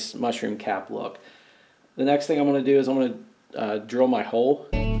that nice mushroom cap look. The next thing I'm going to do is I'm going to drill my hole.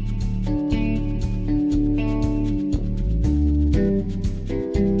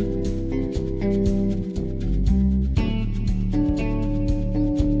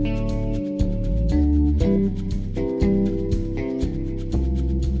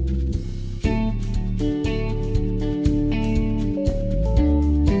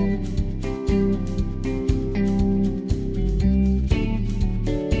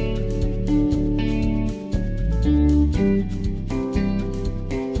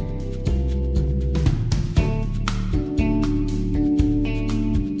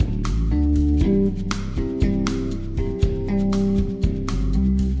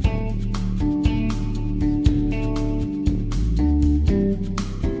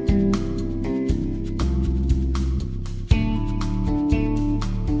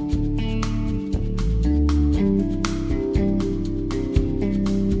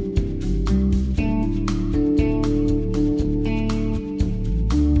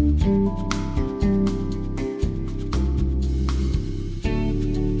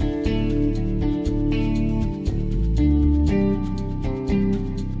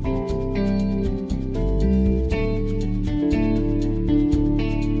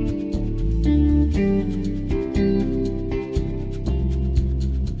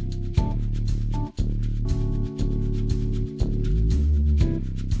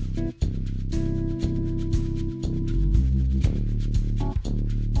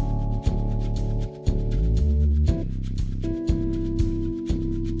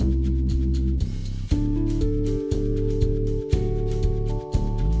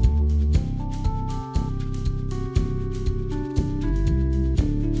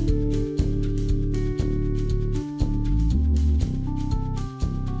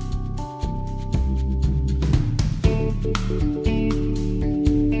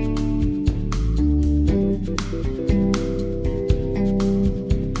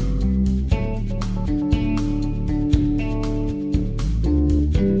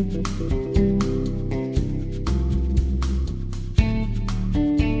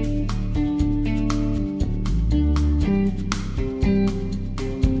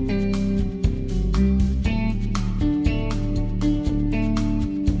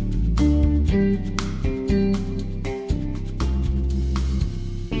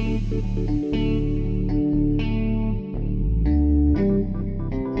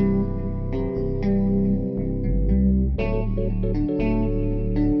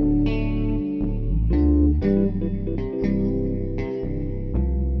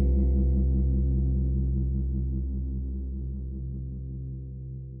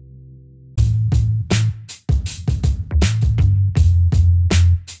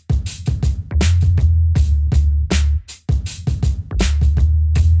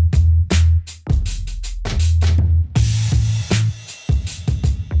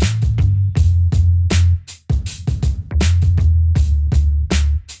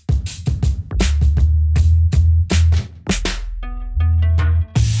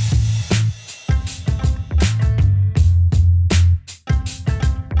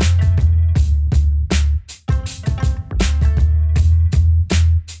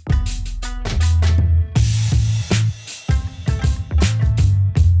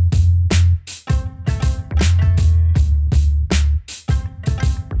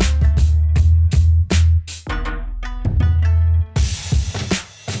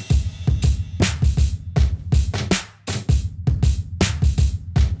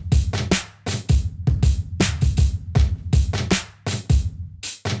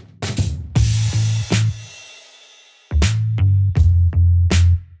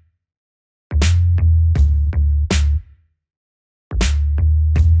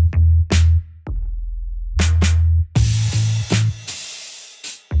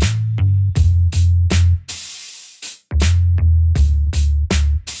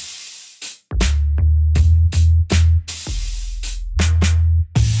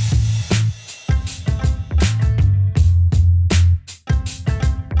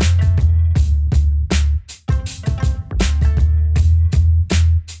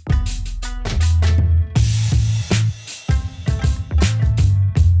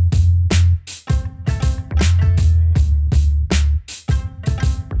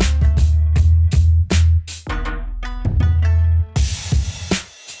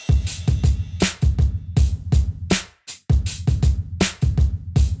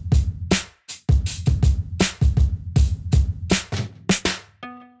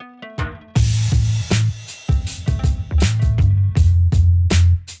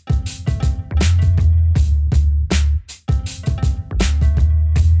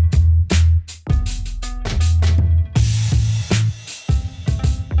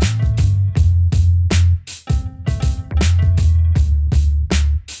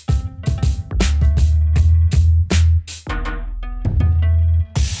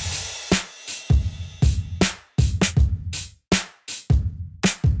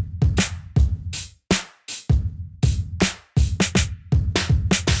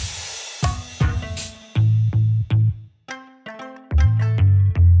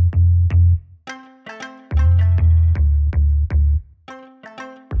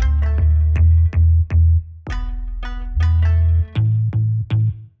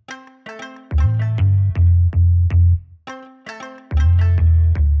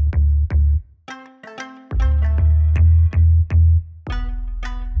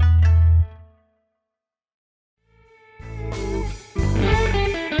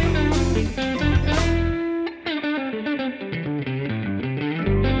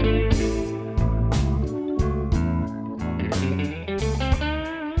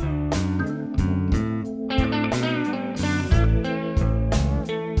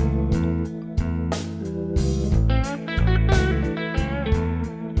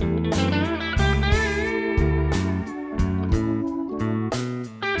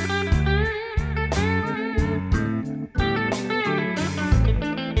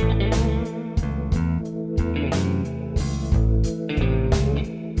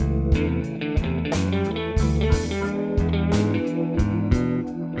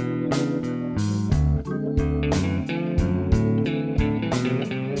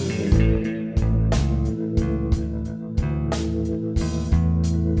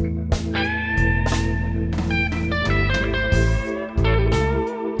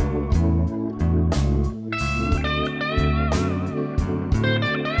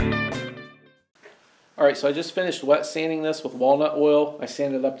 Alright, so I just finished wet sanding this with walnut oil. I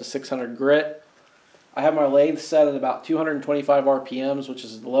sanded up to 600 grit. I have my lathe set at about 225 RPMs, which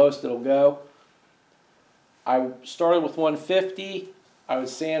is the lowest it'll go. I started with 150. I would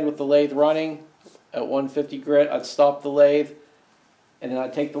sand with the lathe running at 150 grit. I'd stop the lathe, and then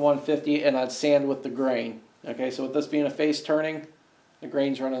I'd take the 150 and I'd sand with the grain. Okay, so with this being a face turning, the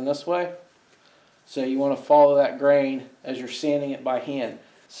grain's running this way. So you want to follow that grain as you're sanding it by hand.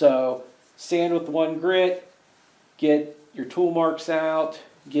 So sand with the 1 grit, get your tool marks out,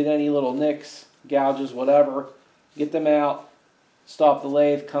 get any little nicks, gouges, whatever, get them out, stop the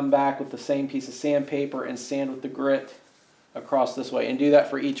lathe, come back with the same piece of sandpaper and sand with the grit across this way. And do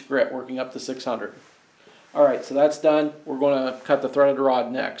that for each grit, working up to 600. Alright, so that's done. We're going to cut the threaded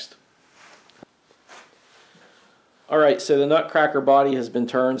rod next. Alright, so the Nutcracker body has been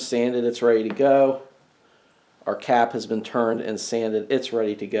turned, sanded, it's ready to go. Our cap has been turned and sanded, it's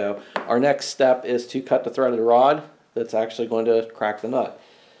ready to go. Our next step is to cut the threaded rod that's actually going to crack the nut.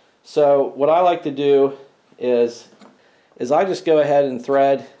 So what I like to do is I just go ahead and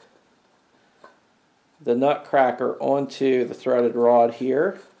thread the Nutcracker onto the threaded rod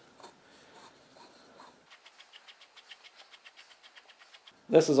here.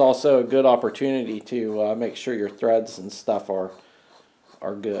 This is also a good opportunity to make sure your threads and stuff are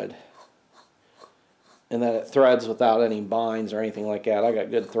good, and that it threads without any binds or anything like that. I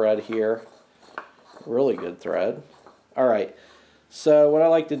got good thread here, really good thread. Alright, so what I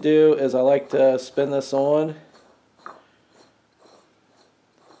like to do is I like to spin this on,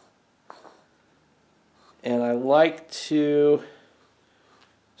 and I like to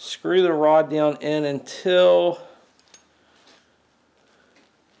screw the rod down in until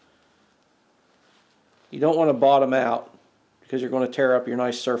you don't want to bottom out, because you're going to tear up your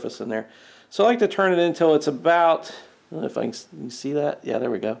nice surface in there. So I like to turn it in until it's about, I don't know if I can see that. Yeah, there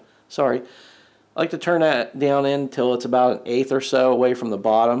we go. Sorry. I like to turn that down in until it's about 1/8 or so away from the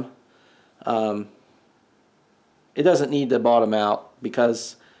bottom. It doesn't need to bottom out,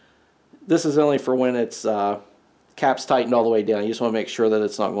 because this is only for when it's cap's tightened all the way down. You just want to make sure that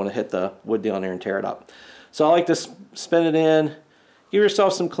it's not going to hit the wood down there and tear it up. So I like to spin it in, give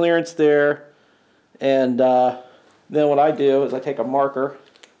yourself some clearance there. And then what I do is I take a marker.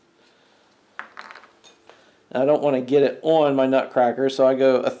 I don't want to get it on my Nutcracker, so I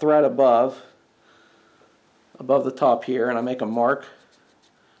go a thread above the top here, and I make a mark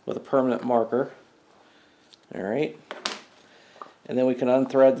with a permanent marker. Alright. And then we can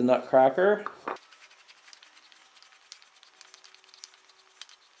unthread the Nutcracker.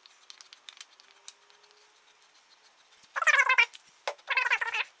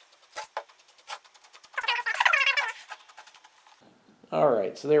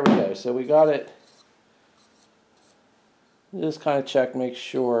 Alright, so there we go. So we got it. Just kind of check, make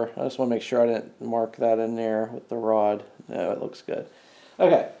sure. I just want to make sure I didn't mark that in there with the rod. No, it looks good.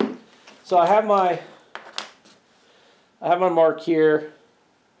 Okay, so I have my mark here.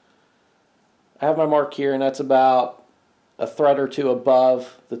 And that's about a thread or two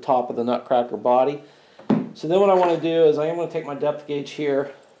above the top of the Nutcracker body. So then what I want to do is I am going to take my depth gauge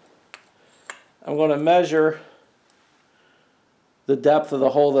here. I'm going to measure the depth of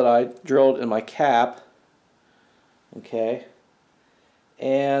the hole that I drilled in my cap. Okay,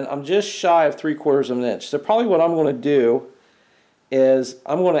 and I'm just shy of 3/4 of an inch. So probably what I'm going to do is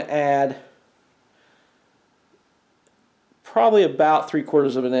I'm going to add probably about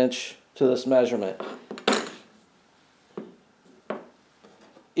 3/4 of an inch to this measurement.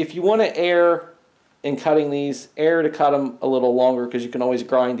 If you want to err in cutting these, err to cut them a little longer, because you can always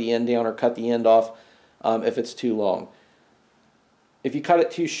grind the end down or cut the end off if it's too long. If you cut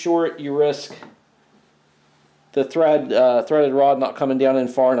it too short, you risk the threaded rod not coming down in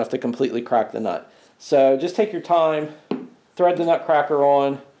far enough to completely crack the nut. So just take your time, thread the Nutcracker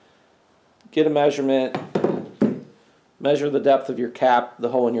on, get a measurement, measure the depth of your cap, the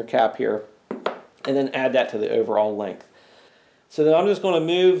hole in your cap here, and then add that to the overall length. So then I'm just going to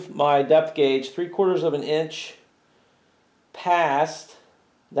move my depth gauge 3/4 of an inch past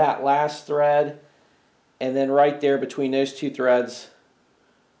that last thread, and then right there between those two threads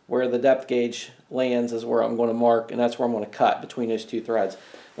where the depth gauge lands is where I'm going to mark, and that's where I'm going to cut, between those two threads.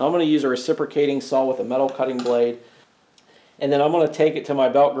 Now I'm going to use a reciprocating saw with a metal cutting blade, and then I'm going to take it to my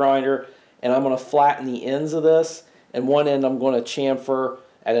belt grinder, and I'm going to flatten the ends of this, and one end I'm going to chamfer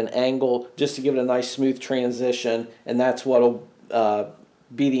at an angle just to give it a nice smooth transition, and that's what will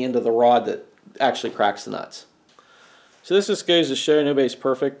be the end of the rod that actually cracks the nuts. So this just goes to show nobody's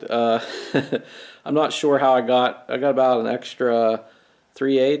perfect. I'm not sure how I got about an extra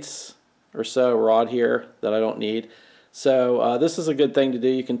 3/8 or so rod here that I don't need. So this is a good thing to do.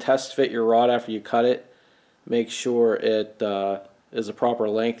 You can test fit your rod after you cut it. make sure it is a proper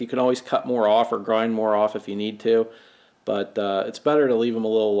length. You can always cut more off or grind more off if you need to, but it's better to leave them a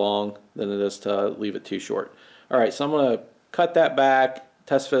little long than it is to leave it too short. Alright, so I'm going to cut that back,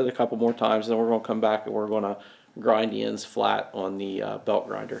 test fit it a couple more times, and then we're going to come back and we're going to grind the ends flat on the belt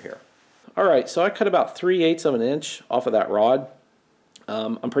grinder here. Alright, so I cut about 3/8 of an inch off of that rod.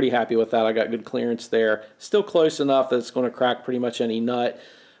 I'm pretty happy with that. I got good clearance there. Still close enough that it's going to crack pretty much any nut,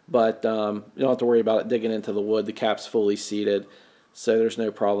 but you don't have to worry about it digging into the wood. The cap's fully seated, so there's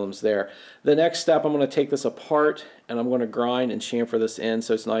no problems there. The next step, I'm going to take this apart and I'm going to grind and chamfer this in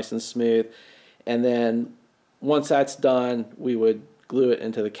so it's nice and smooth. And then once that's done, we would glue it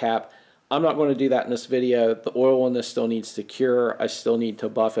into the cap. I'm not going to do that in this video. The oil on this still needs to cure. I still need to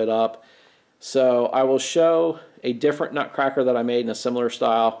buff it up. So I will show a different nutcracker that I made in a similar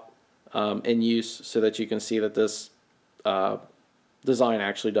style in use so that you can see that this design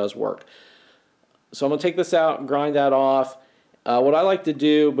actually does work. So I'm going to take this out and grind that off. What I like to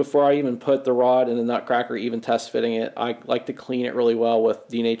do before I even put the rod in the nutcracker, even test fitting it, I like to clean it really well with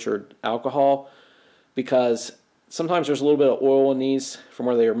denatured alcohol, because sometimes there's a little bit of oil in these from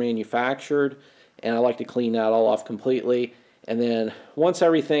where they were manufactured, and I like to clean that all off completely. And then once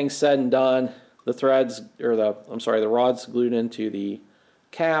everything's said and done, the threads, or the rod's glued into the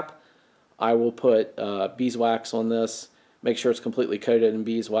cap, I will put beeswax on this, make sure it's completely coated in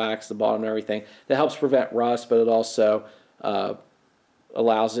beeswax, the bottom and everything. That helps prevent rust, but it also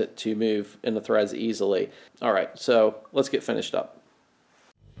allows it to move in the threads easily. Alright, so let's get finished up.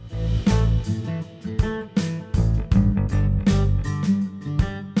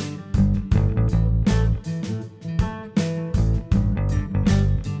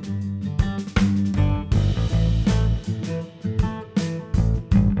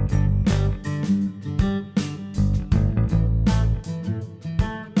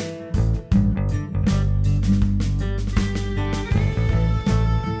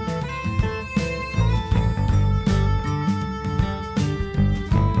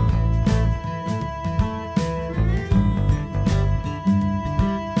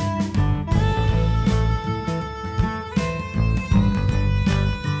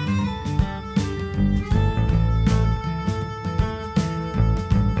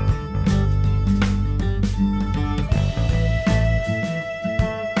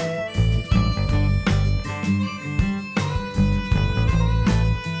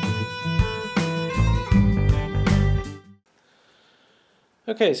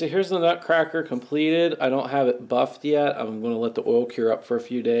 Okay, so here's the nutcracker completed. I don't have it buffed yet. I'm going to let the oil cure up for a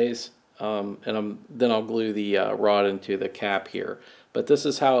few days, and then I'll glue the rod into the cap here. But this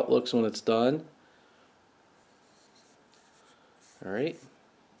is how it looks when it's done. Alright.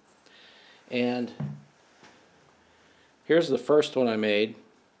 And here's the first one I made.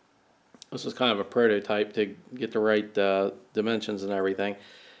 This is kind of a prototype to get the right dimensions and everything.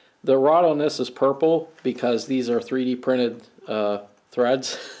 The rod on this is purple because these are 3D printed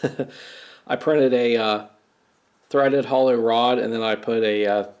threads. I printed a threaded hollow rod, and then I put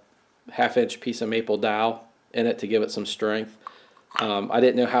a half-inch piece of maple dowel in it to give it some strength. I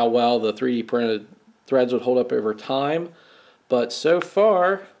didn't know how well the 3D printed threads would hold up over time, but so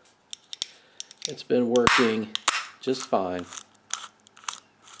far it's been working just fine.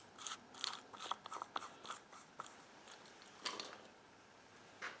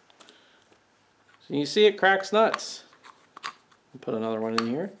 So you see it cracks nuts. Put another one in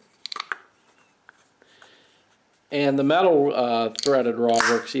here. And the metal threaded rod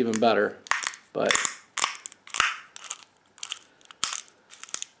works even better, but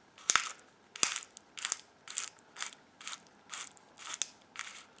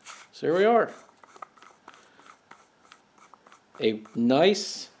so here we are. A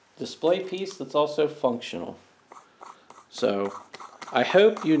nice display piece that's also functional. So I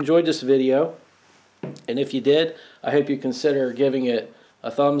hope you enjoyed this video, and if you did, I hope you consider giving it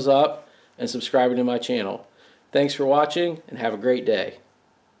a thumbs up and subscribing to my channel. Thanks for watching, and have a great day.